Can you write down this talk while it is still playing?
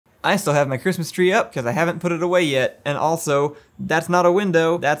I still have my Christmas tree up because I haven't put it away yet. And also, that's not a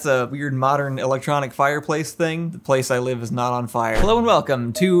window. That's a weird modern electronic fireplace thing. The place I live is not on fire. Hello and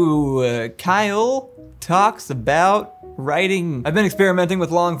welcome to Kyle Talks About Writing. I've been experimenting with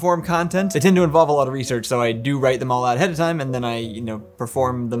long form content. They tend to involve a lot of research, so I do write them all out ahead of time and then I,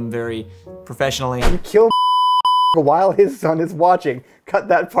 perform them very professionally. You kill while his son is watching. Cut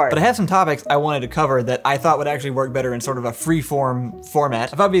that part. But I have some topics I wanted to cover that I thought would actually work better in sort of a free-form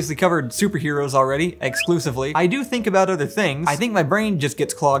format. I've obviously covered superheroes already, exclusively. I do think about other things. I think my brain just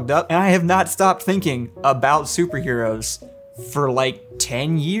gets clogged up, and I have not stopped thinking about superheroes for like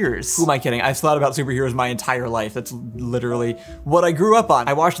 10 years. Who am I kidding? I've thought about superheroes my entire life. That's literally what I grew up on.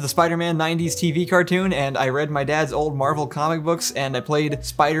 I watched the Spider-Man 90s TV cartoon, and I read my dad's old Marvel comic books, and I played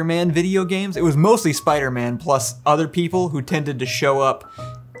Spider-Man video games. It was mostly Spider-Man plus other people who tended to show up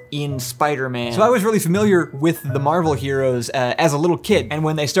in Spider-Man. So I was really familiar with the Marvel heroes as a little kid, and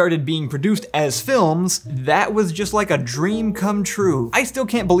when they started being produced as films, that was just like a dream come true. I still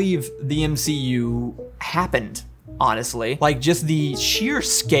can't believe the MCU happened, honestly. Like, just the sheer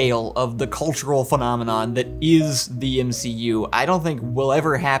scale of the cultural phenomenon that is the MCU, I don't think will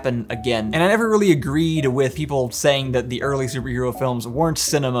ever happen again. And I never really agreed with people saying that the early superhero films weren't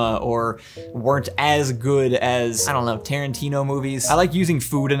cinema or weren't as good as, I don't know, Tarantino movies. I like using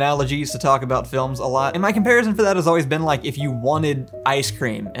food analogies to talk about films a lot. And my comparison for that has always been like, if you wanted ice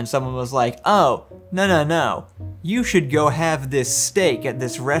cream and someone was like, oh, no, you should go have this steak at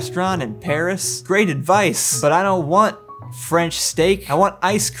this restaurant in Paris. Great advice, but I don't want French steak. I want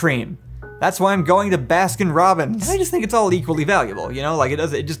ice cream. That's why I'm going to Baskin Robbins. And I just think it's all equally valuable, Like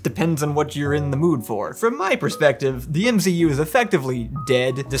it just depends on what you're in the mood for. From my perspective, the MCU is effectively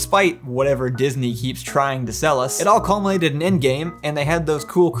dead, despite whatever Disney keeps trying to sell us. It all culminated in Endgame, and they had those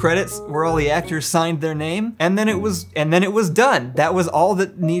cool credits where all the actors signed their name, and then it was done. That was all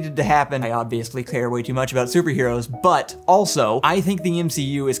that needed to happen. I obviously care way too much about superheroes, but also, I think the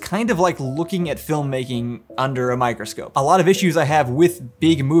MCU is kind of like looking at filmmaking under a microscope. A lot of issues I have with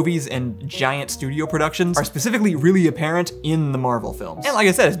big movies and giant studio productions are specifically really apparent in the Marvel films. And like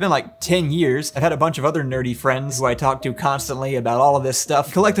I said, it's been like 10 years. I've had a bunch of other nerdy friends who I talk to constantly about all of this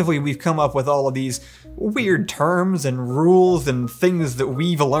stuff. Collectively, we've come up with all of these weird terms and rules and things that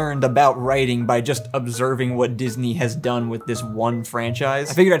we've learned about writing by just observing what Disney has done with this one franchise.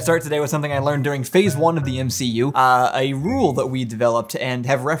 I figured I'd start today with something I learned during phase 1 of the MCU, a rule that we developed and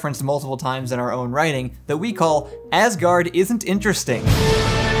have referenced multiple times in our own writing that we call Asgard isn't interesting.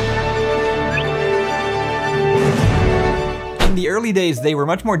 In the early days, they were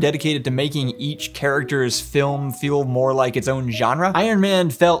much more dedicated to making each character's film feel more like its own genre. Iron Man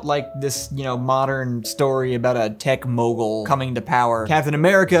felt like this, modern story about a tech mogul coming to power. Captain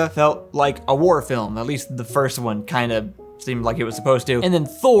America felt like a war film, at least the first one kind of seemed like it was supposed to. And then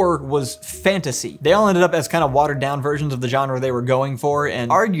Thor was fantasy. They all ended up as kind of watered down versions of the genre they were going for, and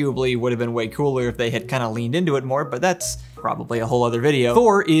arguably would have been way cooler if they had kind of leaned into it more, but that's probably a whole other video.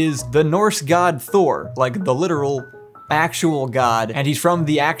 Thor is the Norse god Thor, like the literal actual god, and he's from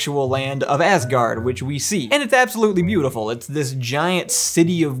the actual land of Asgard, which we see. And it's absolutely beautiful. It's this giant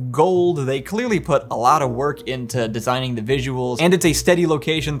city of gold. They clearly put a lot of work into designing the visuals, and it's a steady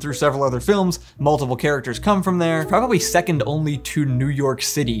location through several other films. Multiple characters come from there. Probably second only to New York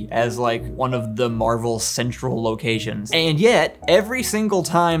City as like one of the Marvel central locations. And yet, every single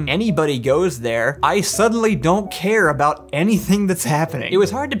time anybody goes there, I suddenly don't care about anything that's happening. It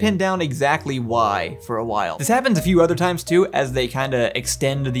was hard to pin down exactly why for a while. This happens a few other times too, as they kind of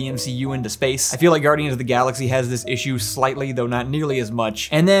extend the MCU into space. I feel like Guardians of the Galaxy has this issue slightly, though not nearly as much.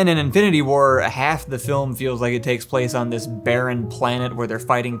 And then in Infinity War, half the film feels like it takes place on this barren planet where they're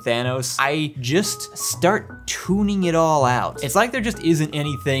fighting Thanos. I just start tuning it all out. It's like there just isn't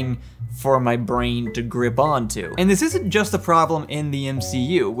anything for my brain to grip onto. And this isn't just a problem in the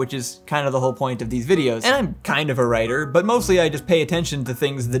MCU, which is kind of the whole point of these videos. And I'm kind of a writer, but mostly I just pay attention to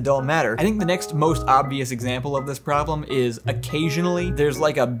things that don't matter. I think the next most obvious example of this problem is occasionally there's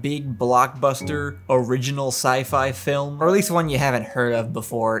like a big blockbuster original sci-fi film, or at least one you haven't heard of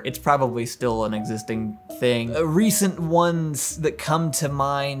before. It's probably still an existing thing. Recent ones that come to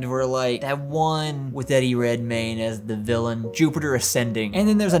mind were like that one with Eddie Redmayne as the villain, Jupiter Ascending. And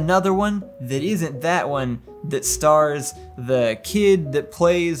then there's another one that isn't that one that stars the kid that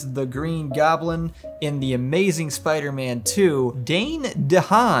plays the Green Goblin in The Amazing Spider-Man 2, Dane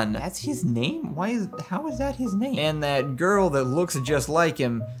DeHaan. That's his name? How is that his name? And that girl that looks just like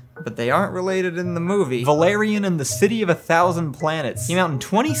him, but they aren't related in the movie. Valerian and the City of a Thousand Planets came out in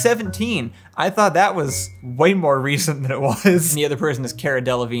 2017. I thought that was way more recent than it was. And the other person is Cara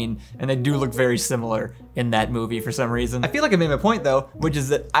Delevingne, and they do look very similar. in that movie for some reason. I feel like I made my point though, which is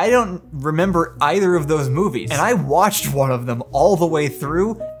that I don't remember either of those movies. And I watched one of them all the way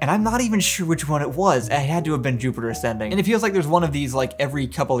through, and I'm not even sure which one it was. It had to have been Jupiter Ascending. And it feels like there's one of these like every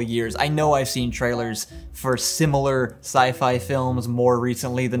couple of years. I know I've seen trailers for similar sci-fi films more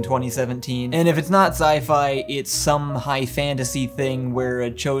recently than 2017. And if it's not sci-fi, it's some high fantasy thing where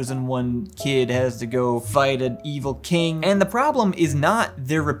a chosen one kid has to go fight an evil king. And the problem is not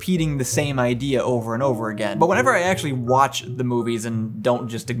they're repeating the same idea over and over again. But whenever I actually watch the movies and don't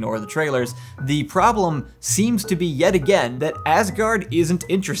just ignore the trailers, the problem seems to be yet again that Asgard isn't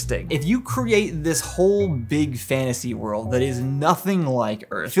interesting. If you create this whole big fantasy world that is nothing like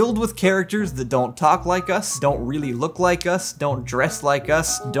Earth, filled with characters that don't talk like us, don't really look like us, don't dress like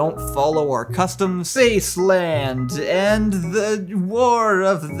us, don't follow our customs, Spaceland, and the War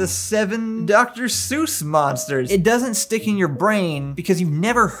of the 7 Dr. Seuss monsters, it doesn't stick in your brain because you've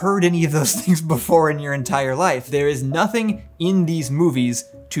never heard any of those things before in your entire life. There is nothing in these movies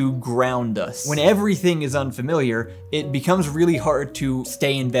to ground us. When everything is unfamiliar, it becomes really hard to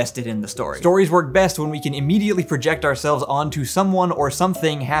stay invested in the story. Stories work best when we can immediately project ourselves onto someone or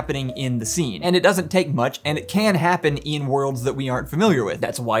something happening in the scene. And it doesn't take much, and it can happen in worlds that we aren't familiar with.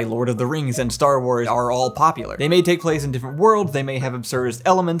 That's why Lord of the Rings and Star Wars are all popular. They may take place in different worlds, they may have absurd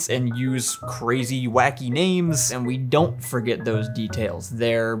elements and use crazy, wacky names, and we don't forget those details.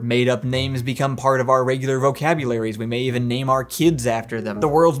 Their made-up names become part of our regular vocabularies. We may even name our kids after them. The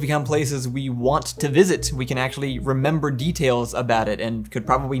worlds become places we want to visit. We can actually remember details about it and could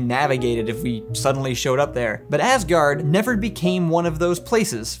probably navigate it if we suddenly showed up there. But Asgard never became one of those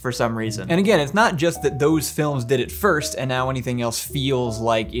places for some reason. And again, it's not just that those films did it first and now anything else feels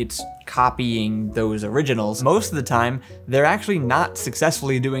like it's copying those originals. Most of the time, they're actually not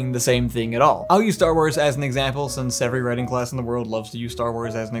successfully doing the same thing at all. I'll use Star Wars as an example since every writing class in the world loves to use Star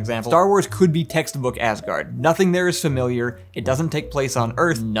Wars as an example. Star Wars could be textbook Asgard. Nothing there is familiar. It doesn't take place on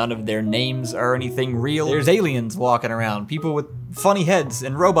Earth. None of their names are anything real. There's aliens walking around, people with funny heads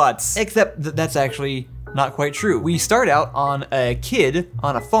and robots, except that that's actually not quite true. We start out on a kid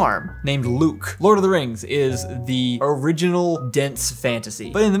on a farm named Luke. Lord of the Rings is the original dense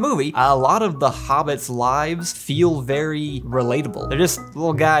fantasy. But in the movie, a lot of the hobbits' lives feel very relatable. They're just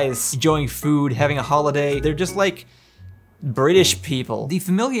little guys enjoying food, having a holiday. They're just like British people. The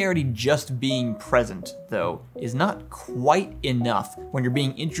familiarity just being present, though, is not quite enough when you're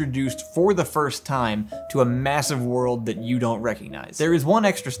being introduced for the first time to a massive world that you don't recognize. There is one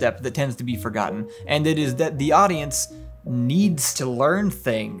extra step that tends to be forgotten, and it is that the audience needs to learn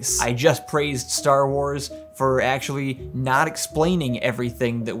things. I just praised Star Wars for actually not explaining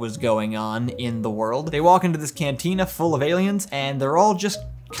everything that was going on in the world. They walk into this cantina full of aliens, and they're all just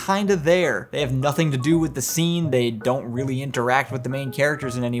kinda there. They have nothing to do with the scene, they don't really interact with the main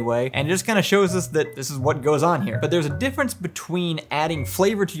characters in any way, and it just kinda shows us that this is what goes on here. But there's a difference between adding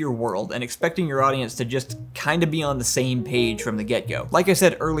flavor to your world and expecting your audience to just kinda be on the same page from the get-go. Like I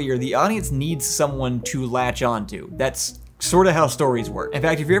said earlier, the audience needs someone to latch onto. That's sort of how stories work. In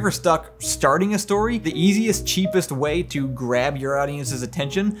fact, if you're ever stuck starting a story, the easiest, cheapest way to grab your audience's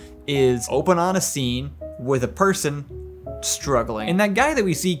attention is open on a scene with a person struggling. And that guy that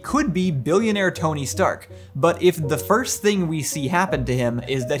we see could be billionaire Tony Stark, but if the first thing we see happen to him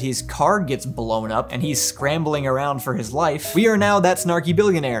is that his car gets blown up and he's scrambling around for his life, we are now that snarky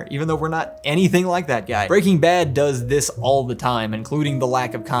billionaire, even though we're not anything like that guy. Breaking Bad does this all the time, including the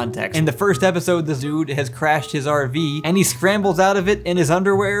lack of context. In the first episode, the dude has crashed his RV and he scrambles out of it in his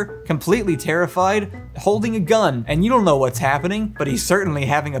underwear, completely terrified, holding a gun. And you don't know what's happening, but he's certainly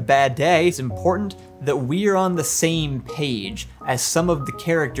having a bad day. It's important that we are on the same page as some of the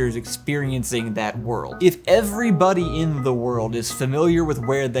characters experiencing that world. If everybody in the world is familiar with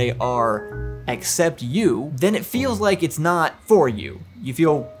where they are except you, then it feels like it's not for you. You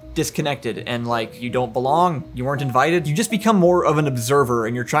feel disconnected and like you don't belong, you weren't invited. You just become more of an observer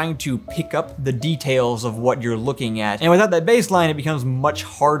and you're trying to pick up the details of what you're looking at. And without that baseline, it becomes much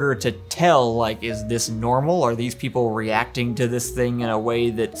harder to tell, like, is this normal? Are these people reacting to this thing in a way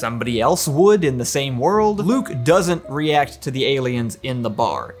that somebody else would in the same world? Luke doesn't react to the aliens in the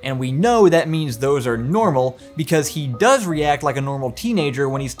bar, and we know that means those are normal because he does react like a normal teenager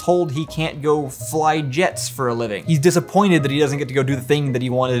when he's told he can't go fly jets for a living. He's disappointed that he doesn't get to go do the thing that he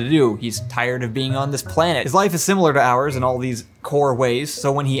wanted to do. He's tired of being on this planet. His life is similar to ours in all these core ways,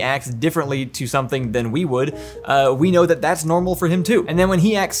 so when he acts differently to something than we would, we know that that's normal for him too. And then when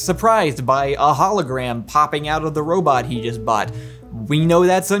he acts surprised by a hologram popping out of the robot he just bought, we know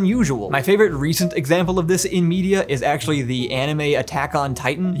that's unusual. My favorite recent example of this in media is actually the anime Attack on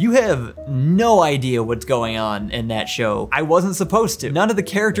Titan. You have no idea what's going on in that show. I wasn't supposed to. None of the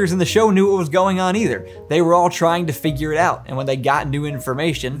characters in the show knew what was going on either. They were all trying to figure it out, and when they got new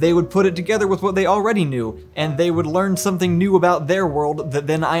information, they would put it together with what they already knew, and they would learn something new about their world that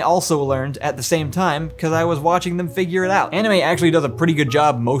then I also learned at the same time because I was watching them figure it out. Anime actually does a pretty good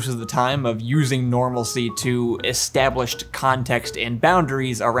job most of the time of using normalcy to established context and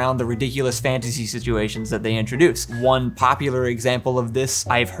boundaries around the ridiculous fantasy situations that they introduce. One popular example of this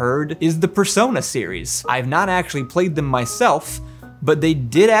I've heard is the Persona series. I've not actually played them myself, but they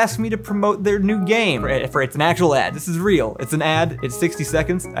did ask me to promote their new game. It's an actual ad. This is real. It's an ad. It's 60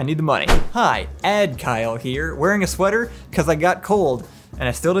 seconds. I need the money. Hi, Ad Kyle here, wearing a sweater because I got cold and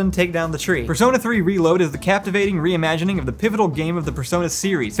I still didn't take down the tree. Persona 3 Reload is the captivating reimagining of the pivotal game of the Persona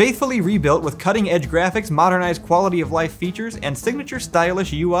series, faithfully rebuilt with cutting-edge graphics, modernized quality-of-life features, and signature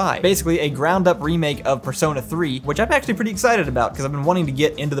stylish UI. Basically, a ground-up remake of Persona 3, which I'm actually pretty excited about because I've been wanting to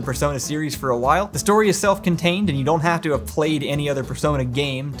get into the Persona series for a while. The story is self-contained, and you don't have to have played any other Persona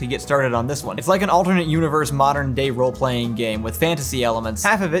game to get started on this one. It's like an alternate universe modern-day role-playing game with fantasy elements.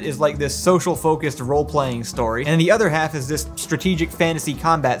 Half of it is like this social-focused role-playing story, and the other half is this strategic fantasy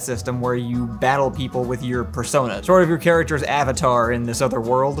combat system where you battle people with your persona, sort of your character's avatar in this other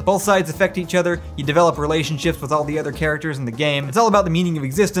world. Both sides affect each other, you develop relationships with all the other characters in the game. It's all about the meaning of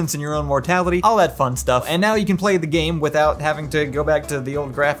existence and your own mortality, all that fun stuff. And now you can play the game without having to go back to the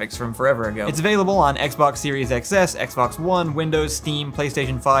old graphics from forever ago. It's available on Xbox Series XS, Xbox One, Windows, Steam,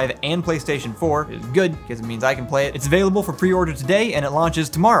 PlayStation 5, and PlayStation 4. It's good, because it means I can play it. It's available for pre-order today, and it launches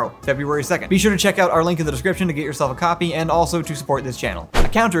tomorrow, February 2nd. Be sure to check out our link in the description to get yourself a copy, and also to support this channel. A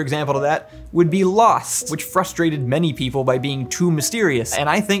counterexample to that would be Lost, which frustrated many people by being too mysterious. And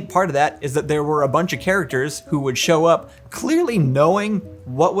I think part of that is that there were a bunch of characters who would show up clearly knowing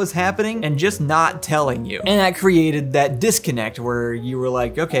what was happening and just not telling you. And that created that disconnect where you were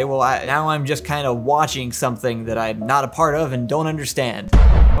like, okay, well, now I'm just kind of watching something that I'm not a part of and don't understand.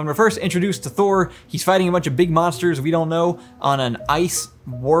 When we're first introduced to Thor, he's fighting a bunch of big monsters we don't know on an ice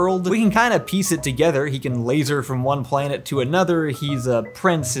world. We can kind of piece it together. He can laser from one planet to another. He's a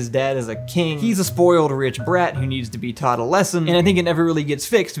prince, his dad is a king. He's a spoiled rich brat who needs to be taught a lesson. And I think it never really gets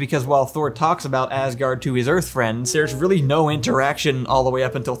fixed because while Thor talks about Asgard to his Earth friends, there's really no interaction all the way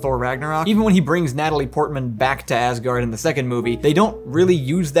up until Thor Ragnarok. Even when he brings Natalie Portman back to Asgard in the second movie, they don't really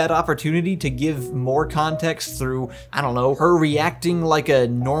use that opportunity to give more context through, I don't know, her reacting like a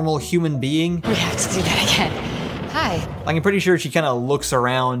normal human being. We have to do that again. Hi. Like, I'm pretty sure she kind of looks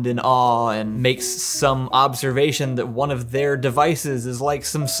around in awe and makes some observation that one of their devices is like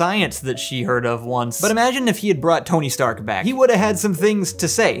some science that she heard of once. But imagine if he had brought Tony Stark back. He would have had some things to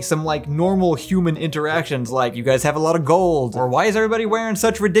say, some like normal human interactions like, you guys have a lot of gold, or why is everybody wearing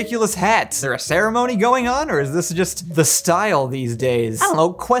such ridiculous hats? Is there a ceremony going on, or is this just the style these days? I don't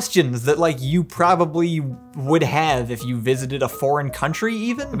know, questions that like you probably would have if you visited a foreign country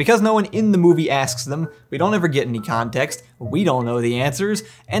even. But because no one in the movie asks them, we don't ever get any context, we don't know the answers,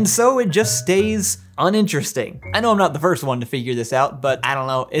 and so it just stays uninteresting. I know I'm not the first one to figure this out, but I don't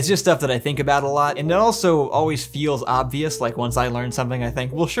know, it's just stuff that I think about a lot, and it also always feels obvious, like once I learn something I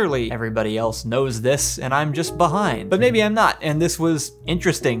think, well surely everybody else knows this, and I'm just behind. But maybe I'm not, and this was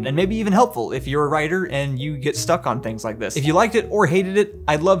interesting, and maybe even helpful if you're a writer and you get stuck on things like this. If you liked it or hated it,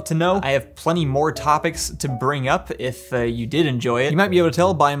 I'd love to know. I have plenty more topics to bring up if you did enjoy it. You might be able to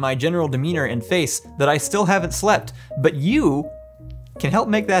tell by my general demeanor and face that I still haven't slept, but you can help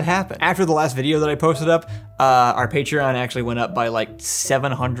make that happen. After the last video that I posted up, our Patreon actually went up by like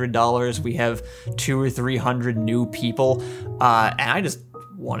 $700. We have 200 or 300 new people, and I just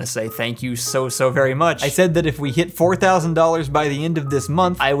want to say thank you so very much. I said that if we hit $4,000 by the end of this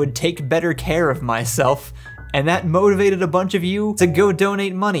month, I would take better care of myself, and that motivated a bunch of you to go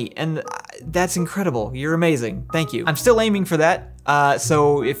donate money, and that's incredible. You're amazing. Thank you. I'm still aiming for that.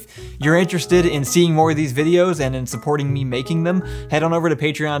 So if you're interested in seeing more of these videos and in supporting me making them, head on over to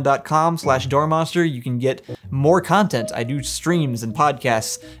patreon.com/doormonster. You can get more content. I do streams and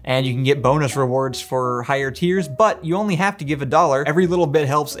podcasts, and you can get bonus rewards for higher tiers, but you only have to give $1. Every little bit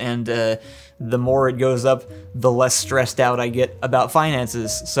helps, and the more it goes up, the less stressed out I get about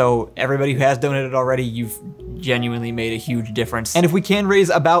finances. So everybody who has donated already, you've genuinely made a huge difference. And if we can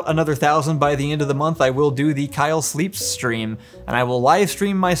raise about another 1,000 by the end of the month, I will do the Kyle Sleeps stream, and I will live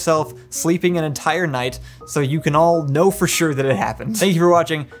stream myself sleeping an entire night so you can all know for sure that it happened. Thank you for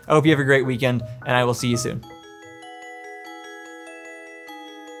watching. I hope you have a great weekend, and I will see you soon.